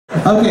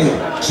Okay,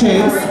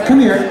 Chase, come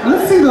here.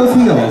 Let's see those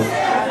heels.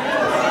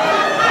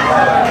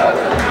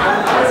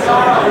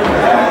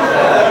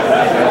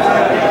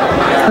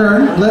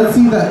 Turn. Let's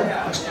see the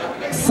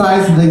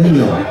size of the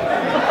heel.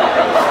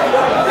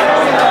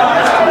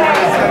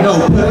 No,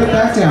 put it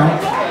back down.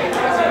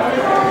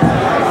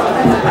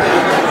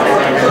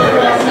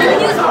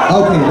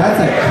 Okay, that's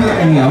a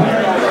kitten heel.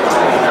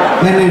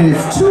 And it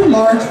is too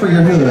large for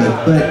your hood,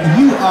 but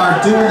you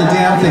are doing the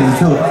damn thing.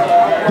 So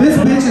this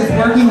bitch is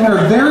working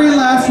her very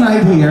last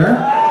night here,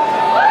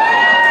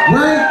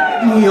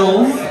 wearing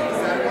heels,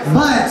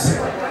 but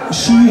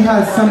she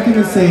has something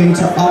to say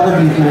to all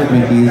of you here at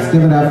Mickey's.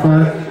 Give it up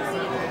for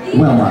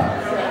Wilma.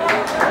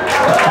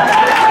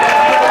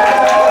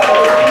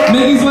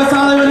 Mickey's West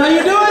Hollywood, how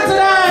you doing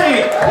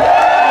tonight? Yeah.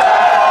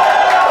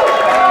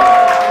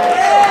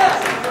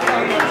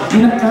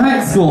 You know, in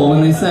high school,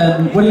 when they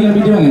said, what are you going to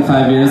be doing in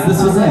 5 years?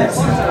 This was it.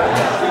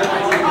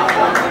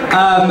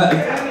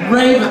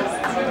 Raven.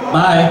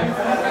 Bye.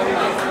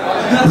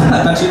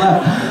 I thought she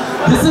left.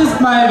 This is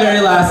my very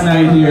last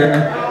night here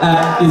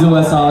at Mickey's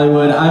West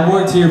Hollywood. I've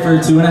worked here for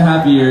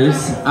 2.5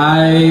 years.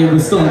 I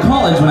was still in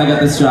college when I got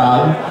this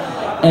job.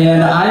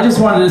 And I just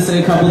wanted to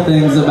say a couple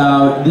things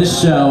about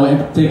this show in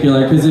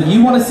particular, because if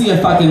you want to see a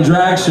fucking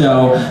drag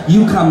show,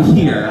 you come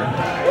here.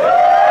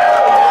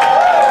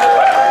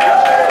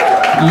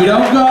 You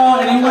don't go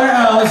anywhere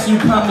else, you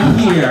come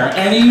here.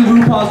 Any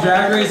RuPaul's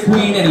Drag Race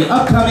queen, any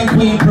upcoming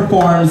queen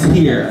performs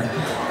here.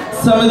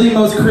 Some of the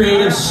most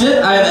creative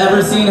shit I've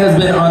ever seen has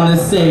been on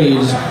this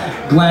stage.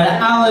 Glenn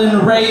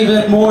Allen,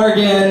 Raven,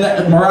 Morgan,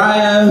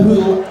 Mariah,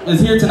 who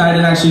is here tonight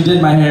and actually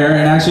did my hair,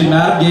 and actually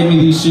Madam gave me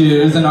these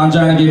shoes, and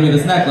Anjana gave me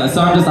this necklace,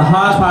 so I'm just a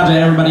hodgepodge of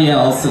everybody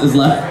else is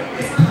left.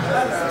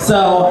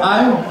 So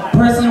I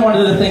personally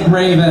wanted to thank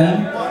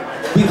Raven,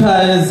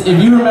 because if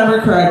you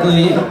remember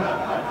correctly,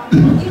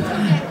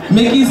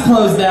 Mickey's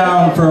closed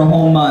down for a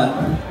whole month,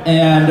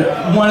 and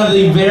one of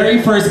the very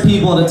first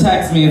people to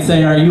text me and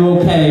say, "Are you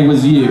okay?"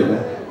 was you.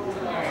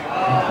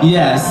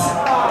 Yes.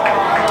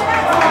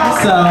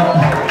 So,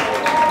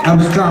 I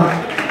was drunk.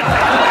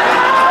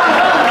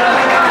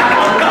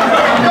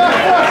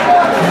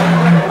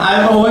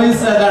 I've always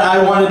said that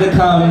I wanted to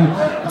come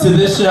to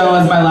this show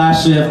as my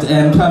last shift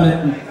and come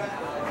and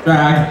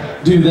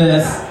drag, do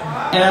this.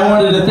 And I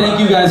wanted to thank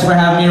you guys for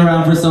having me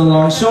around for so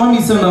long, showing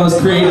me some of the most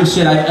creative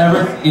shit I've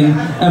ever seen.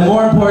 And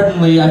more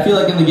importantly, I feel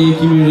like in the gay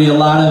community, a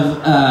lot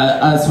of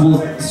us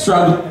will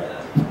struggle.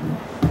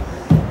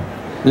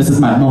 This is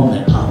my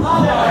moment, Pablo.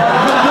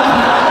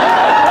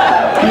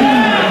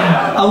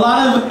 A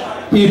lot of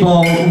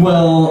people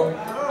will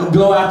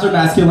go after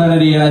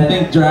masculinity, and I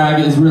think drag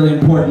is really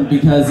important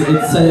because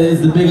it says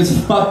the biggest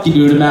fuck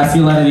you to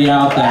masculinity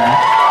out there.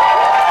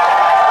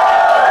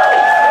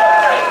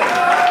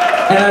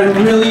 And I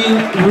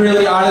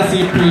really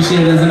honestly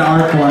appreciate it as an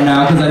art form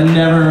now, because I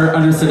never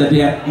understood a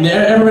damn.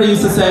 Everybody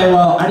used to say,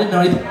 well, I didn't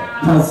know anything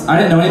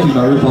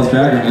about RuPaul's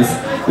Drag Race.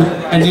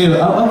 I knew,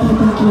 oh, okay,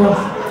 thank you.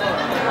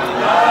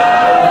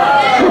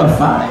 Oh,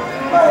 fine.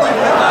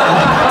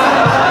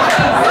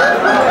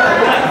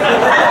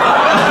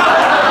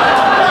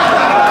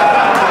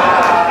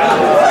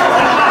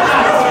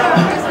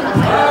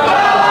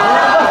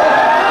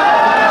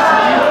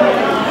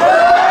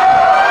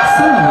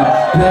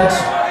 Bitch,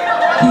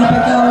 keep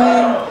it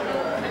going.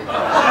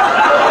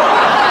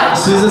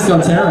 She's just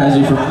gonna terrorize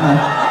you for fun.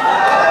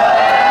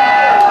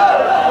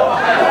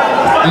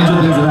 Stranger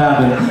things have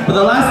happened. But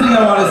the last thing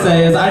I want to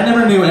say is I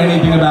never knew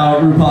anything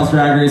about RuPaul's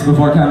Drag Race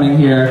before coming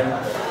here.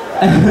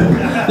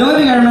 The only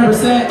thing I remember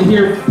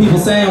hear people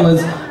saying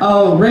was,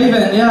 "Oh,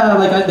 Raven, yeah,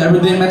 like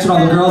they mentioned all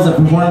the girls that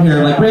perform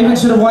here. Like Raven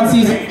should have won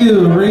season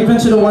 2. Raven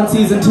should have won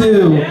season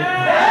 2."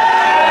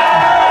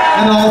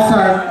 And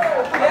All-Star.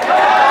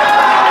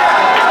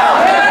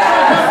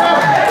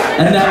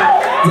 And then,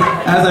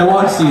 as I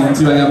watched season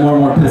 2, I got more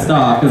and more pissed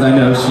off because I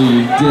know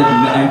she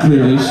didn't and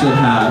clearly should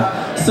have.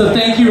 So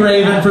thank you,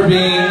 Raven, for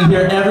being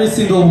here every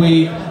single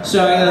week,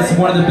 showing us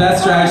one of the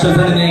best drag shows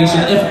in the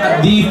nation, if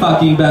not the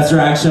fucking best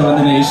drag show in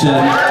the nation.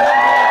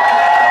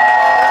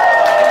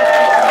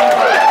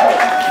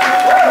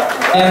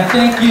 And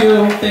thank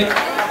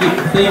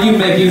you,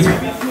 Mickey's.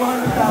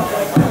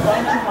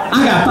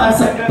 I got 5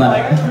 seconds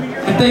left.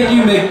 And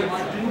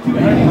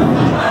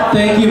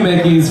thank you,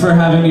 Mickey's, for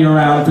having me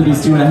around for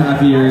these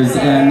 2.5 years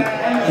and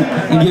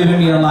giving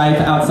me a life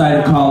outside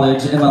of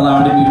college and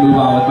allowing me to move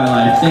on with my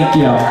life. Thank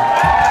you.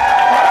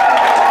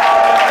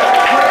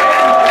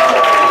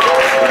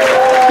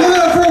 Give it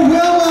up for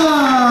Wilma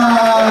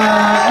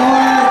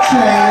or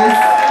Chase.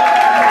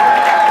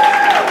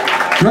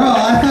 Girl,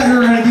 I thought you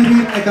were gonna give me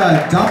like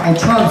a Donald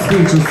Trump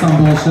speech or some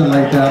bullshit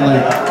like that.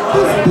 Like,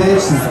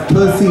 this bitch's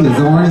pussy is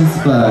orange as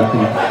fuck.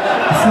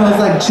 It smells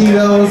like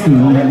Cheetos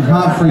and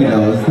hot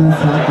Fritos.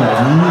 That's not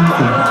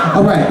bad.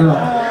 All right, girl.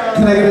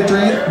 Can I get a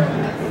drink?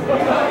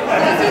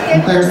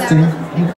 I'm thirsty.